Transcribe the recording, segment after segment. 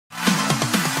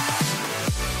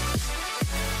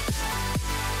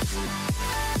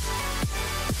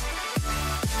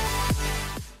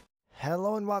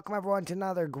Hello and welcome everyone to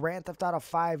another Grand Theft Auto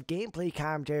 5 gameplay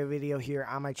commentary video here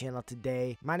on my channel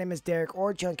today. My name is Derek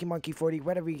or Chunky Monkey 40,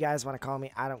 whatever you guys want to call me.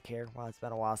 I don't care. Well, it's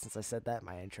been a while since I said that in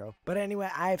my intro. But anyway,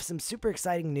 I have some super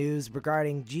exciting news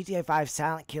regarding GTA 5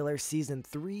 Silent Killer Season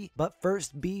 3. But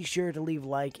first, be sure to leave a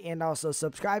like and also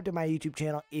subscribe to my YouTube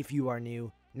channel if you are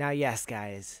new. Now yes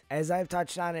guys, as I've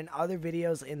touched on in other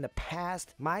videos in the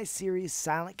past, my series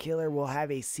Silent Killer will have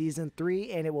a Season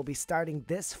 3 and it will be starting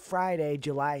this Friday,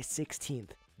 July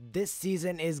 16th. This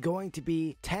season is going to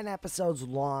be 10 episodes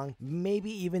long, maybe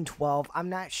even 12, I'm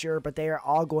not sure, but they are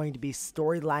all going to be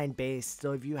storyline based.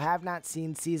 So if you have not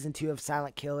seen Season 2 of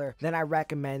Silent Killer, then I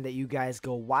recommend that you guys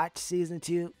go watch Season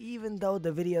 2, even though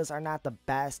the videos are not the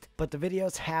best, but the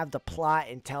videos have the plot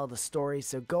and tell the story,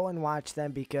 so go and watch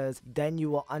them because then you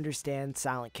will understand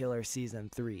Silent Killer Season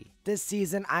 3. This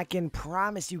season, I can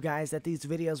promise you guys that these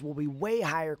videos will be way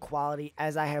higher quality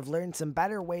as I have learned some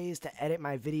better ways to edit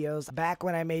my videos. Back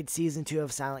when I made Season 2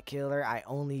 of Silent Killer, I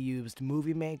only used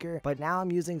Movie Maker, but now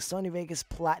I'm using Sony Vegas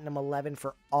Platinum 11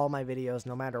 for all my videos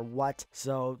no matter what,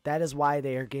 so that is why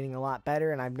they are getting a lot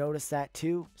better and I've noticed that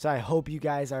too, so I hope you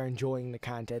guys are enjoying the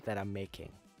content that I'm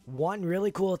making. One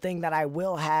really cool thing that I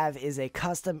will have is a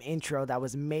custom intro that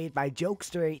was made by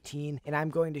Jokester18, and I'm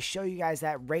going to show you guys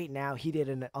that right now. He did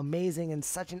an amazing and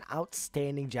such an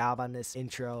outstanding job on this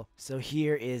intro, so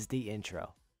here is the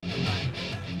intro.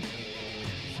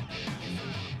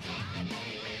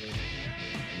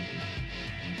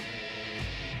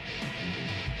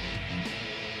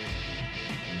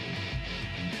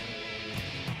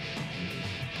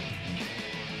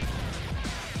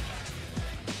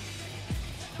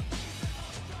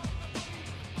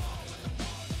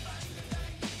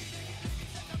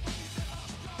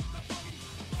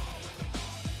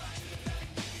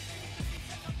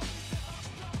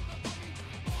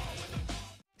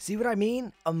 See what I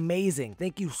mean? Amazing.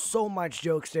 Thank you so much,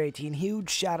 Jokester18. Huge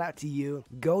shout out to you.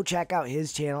 Go check out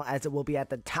his channel as it will be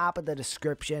at the top of the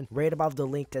description, right above the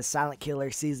link to Silent Killer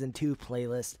Season 2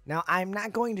 playlist. Now, I'm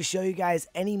not going to show you guys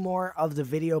any more of the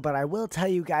video, but I will tell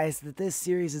you guys that this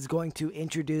series is going to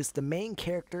introduce the main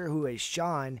character, who is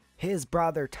Sean, his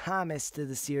brother Thomas, to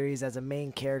the series as a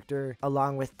main character,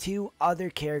 along with two other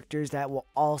characters that will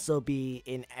also be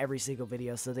in every single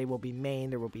video. So they will be main.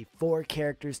 There will be 4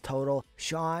 characters total: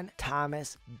 Sean,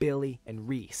 Thomas, Billy, and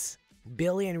Reece.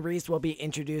 Billy and Reece will be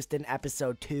introduced in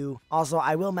episode 2. Also,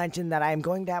 I will mention that I am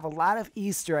going to have a lot of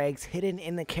Easter eggs hidden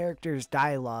in the characters'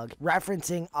 dialogue,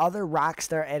 referencing other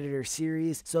Rockstar Editor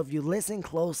series, so if you listen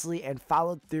closely and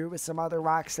followed through with some other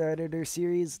Rockstar Editor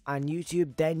series on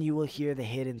YouTube, then you will hear the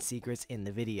hidden secrets in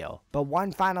the video. But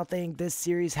one final thing, this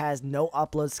series has no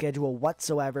upload schedule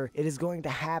whatsoever. It is going to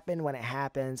happen when it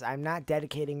happens. I'm not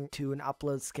dedicating to an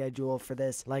upload schedule for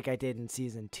this like I did in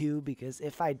Season 2, because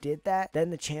if I did that, then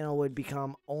the channel would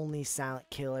become only Silent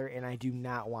Killer, and I do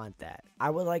not want that. I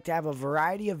would like to have a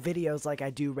variety of videos like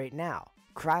I do right now.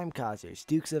 Crime Causers,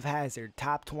 Dukes of Hazzard,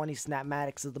 Top 20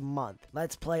 Snapmatics of the Month,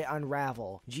 Let's Play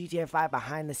Unravel, GTA 5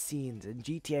 Behind the Scenes, and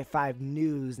GTA 5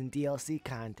 News and DLC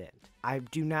content. I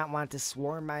do not want to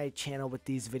swarm my channel with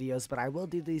these videos, but I will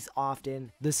do these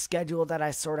often. The schedule that I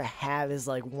sort of have is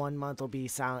like 1 month will be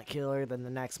Silent Killer, then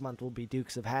the next month will be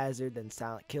Dukes of Hazzard, then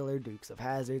Silent Killer, Dukes of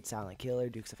Hazzard, Silent Killer,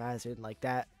 Dukes of Hazzard, and like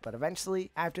that. But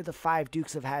eventually, after the 5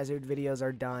 Dukes of Hazzard videos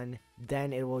are done,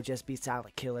 then it will just be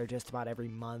Silent Killer just about every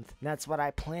month. And that's what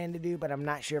I plan to do, but I'm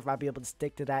not sure if I'll be able to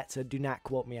stick to that, so do not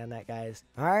quote me on that, guys.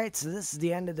 Alright, so this is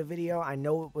the end of the video. I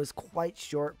know it was quite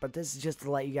short, but this is just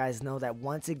to let you guys know that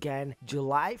once again,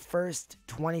 July 1st,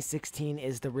 2016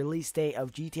 is the release date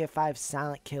of GTA 5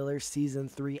 Silent Killer Season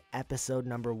 3 Episode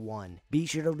number 1. Be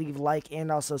sure to leave a like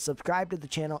and also subscribe to the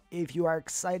channel if you are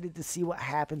excited to see what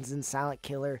happens in Silent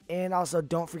Killer. And also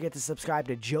don't forget to subscribe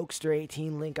to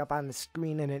Jokester18, link up on the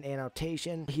screen in an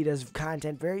annotation. He does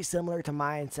content very similar to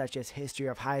mine, such as History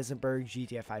of Heisenberg,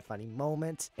 GTA 5 Funny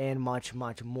Moments, and much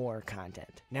more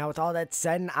content. Now with all that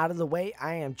said and out of the way,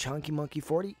 I am Chunky Monkey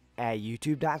 40 at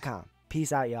youtube.com.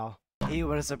 Peace out, y'all. Hey,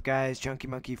 what is up guys, Chunky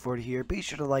Monkey 40 here. Be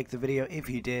sure to like the video if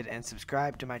you did and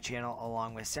subscribe to my channel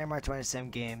along with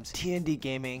Samurai27 Games, TND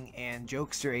Gaming, and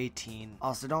Jokester18.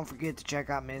 Also, don't forget to check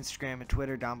out my Instagram and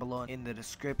Twitter down below in the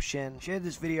description. Share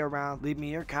this video around, leave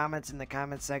me your comments in the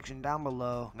comment section down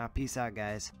below. Now peace out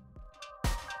guys.